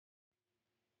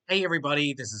Hey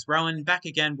everybody, this is Rohan back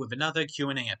again with another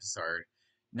Q&A episode.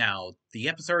 Now, the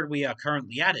episode we are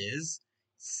currently at is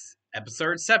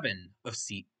episode 8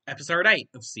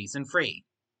 of season 3.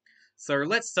 So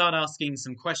let's start asking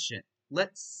some questions.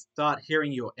 Let's start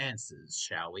hearing your answers,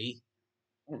 shall we?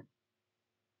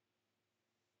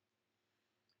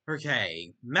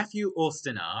 Okay, Matthew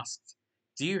Austin asked,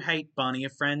 "Do you hate Barney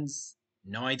and Friends?"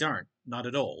 No, I don't. Not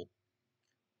at all.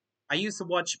 I used to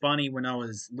watch Barney when I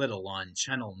was little on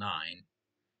Channel 9,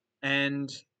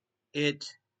 and it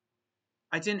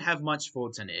I didn't have much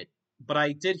thoughts on it, but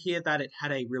I did hear that it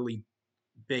had a really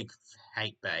big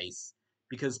hate base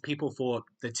because people thought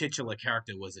the titular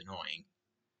character was annoying.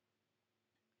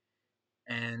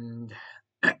 And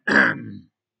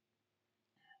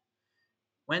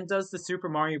when does the Super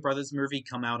Mario Brothers movie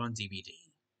come out on DVD?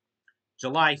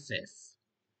 July 5th.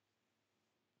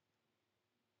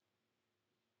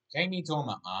 Jamie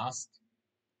Dormer asked,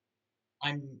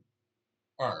 I'm.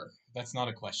 That's not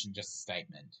a question, just a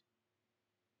statement.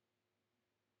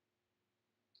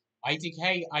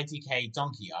 IDK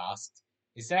Donkey asked,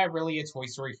 "Is there really a Toy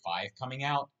Story 5 coming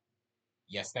out?"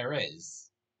 Yes, there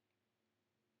is.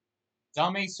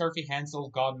 Dame Sophie Hansel,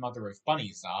 godmother of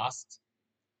bunnies, asked,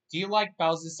 "Do you like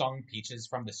Bowser's song Peaches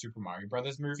from the Super Mario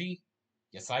Brothers movie?"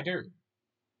 Yes, I do.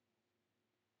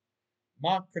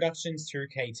 Mark Productions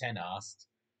 2K10 asked,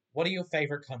 "What are your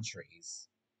favorite countries?"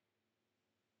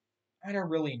 I don't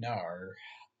really know.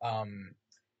 Um,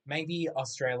 Maybe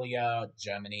Australia,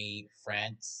 Germany,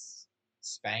 France,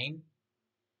 Spain?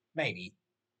 Maybe.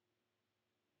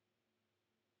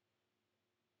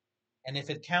 And if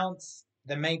it counts,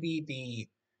 then maybe the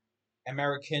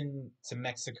American to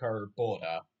Mexico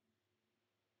border.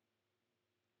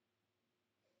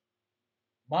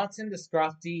 Martin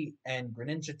Descrafty and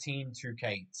Greninja Team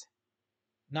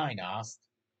 2K9 asked,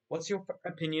 "What's your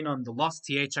opinion on the Lost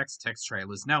THX text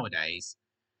trailers nowadays?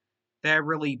 They're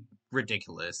really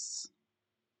ridiculous."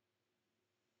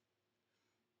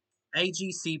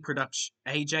 AJC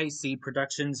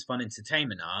Productions Fun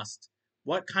Entertainment asked,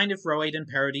 "What kind of Roaden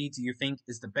parody do you think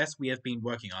is the best we have been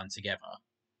working on together?"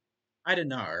 I don't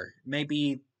know.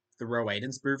 Maybe the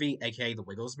Roadens movie, aka the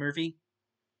Wiggles movie?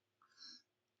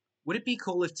 Would it be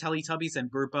cool if Teletubbies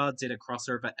and Burba did a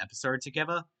crossover episode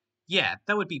together? Yeah,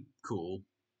 that would be cool.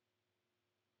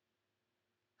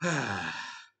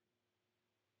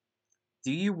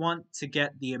 Do you want to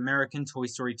get the American Toy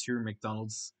Story 2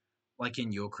 McDonald's like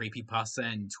in your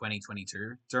creepypasta in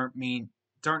 2022?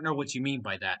 Don't know what you mean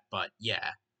by that, but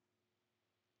yeah.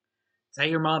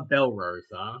 Tayama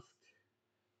Belrose asked,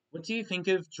 "What do you think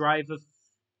of drive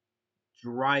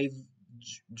driv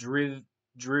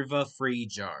driver free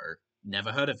jar?"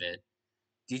 Never heard of it.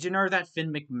 Did you know that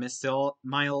Finn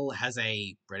McMissile has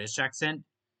a British accent?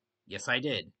 Yes, I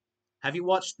did. Have you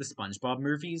watched the SpongeBob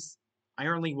movies? I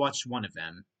only watched one of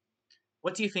them.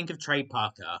 What do you think of Trey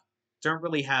Parker? Don't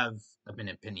really have an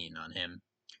opinion on him.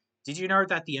 Did you know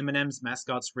that the M&M's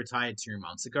mascots retired 2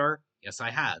 months ago? Yes,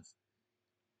 I have.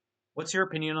 What's your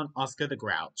opinion on Oscar the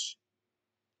Grouch?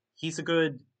 He's a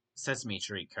good Sesame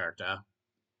Street character.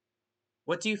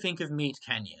 What do you think of Meat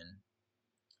Canyon?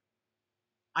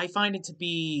 I find it to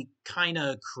be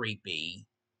kinda creepy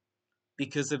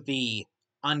because of the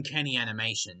uncanny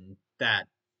animation that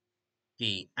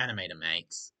the animator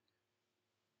makes.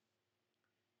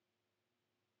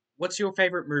 What's your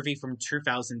favorite movie from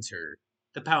 2002?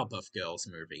 The Powerpuff Girls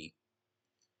movie.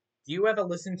 Do you ever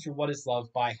listen to What Is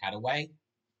Love by Hathaway?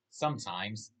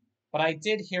 Sometimes. But I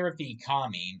did hear of the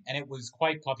car meme, and it was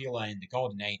quite popular in the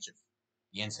golden age of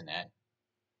the internet.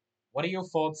 What are your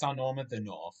thoughts on Norman the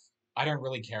North? I don't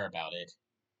really care about it.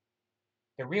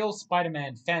 The real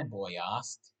Spider-Man fanboy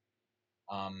asked,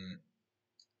 um,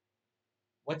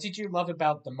 "What did you love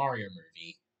about the Mario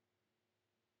movie?"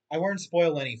 I won't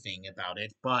spoil anything about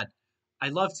it, but I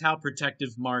loved how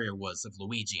protective Mario was of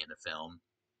Luigi in the film.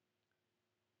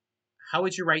 How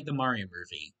would you rate the Mario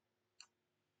movie?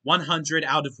 100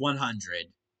 out of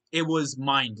 100. It was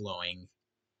mind blowing.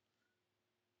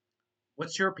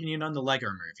 What's your opinion on the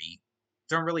Lego movie?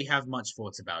 Don't really have much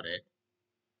thoughts about it.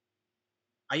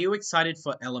 Are you excited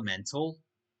for Elemental?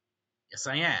 Yes,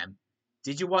 I am.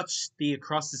 Did you watch the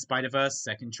Across the Spider-Verse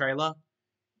second trailer?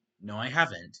 No, I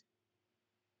haven't.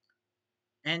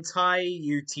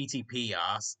 Anti-UTTP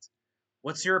asked,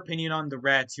 "What's your opinion on the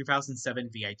rare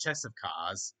 2007 VHS of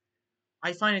Cars?"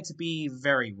 I find it to be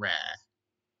very rare.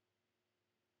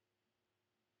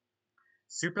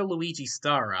 Super Luigi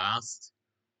Star asked,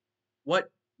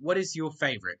 "What what is your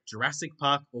favorite, Jurassic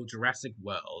Park or Jurassic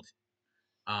World?"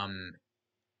 Um,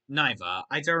 Neither.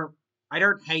 I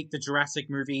don't hate the Jurassic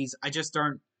movies. I just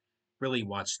don't really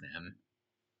watch them.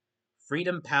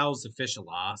 Freedom Pals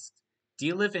Official asked, do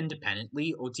you live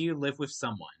independently or do you live with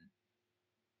someone?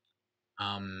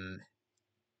 Um,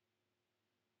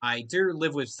 I do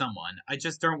live with someone. I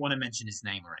just don't want to mention his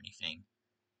name or anything.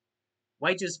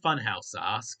 Wages Funhouse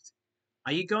asked,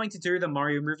 are you going to do the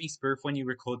Mario movie spoof when you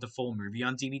record the full movie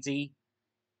on DVD?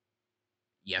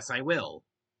 Yes, I will.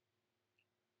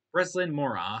 Breslin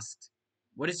Moore asked,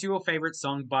 what is your favorite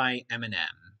song by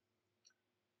Eminem?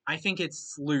 I think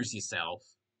it's Lose Yourself.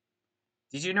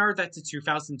 Did you know that the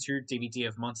 2002 DVD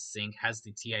of Monsters Inc. has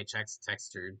the THX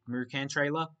textured Murukan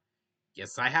trailer?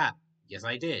 Yes, I have. Yes,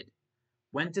 I did.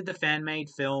 When did the fan-made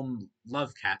film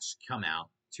Love Catch come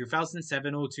out?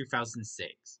 2007 or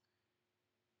 2006?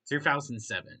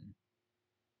 2007.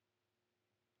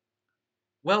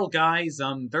 Well, guys,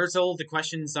 there's all the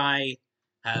questions I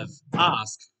have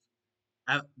asked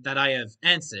that I have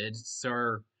answered.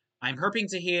 So I'm hoping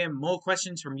to hear more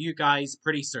questions from you guys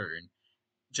pretty soon.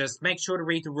 Just make sure to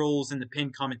read the rules in the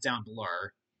pinned comment down below,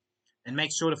 and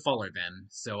make sure to follow them.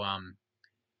 So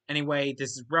anyway,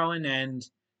 this is Rowan, and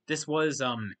this was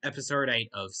episode 8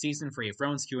 of season 3 of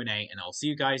Rowan's Q&A, and I'll see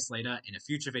you guys later in a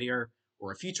future video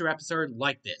or a future episode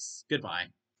like this. Goodbye.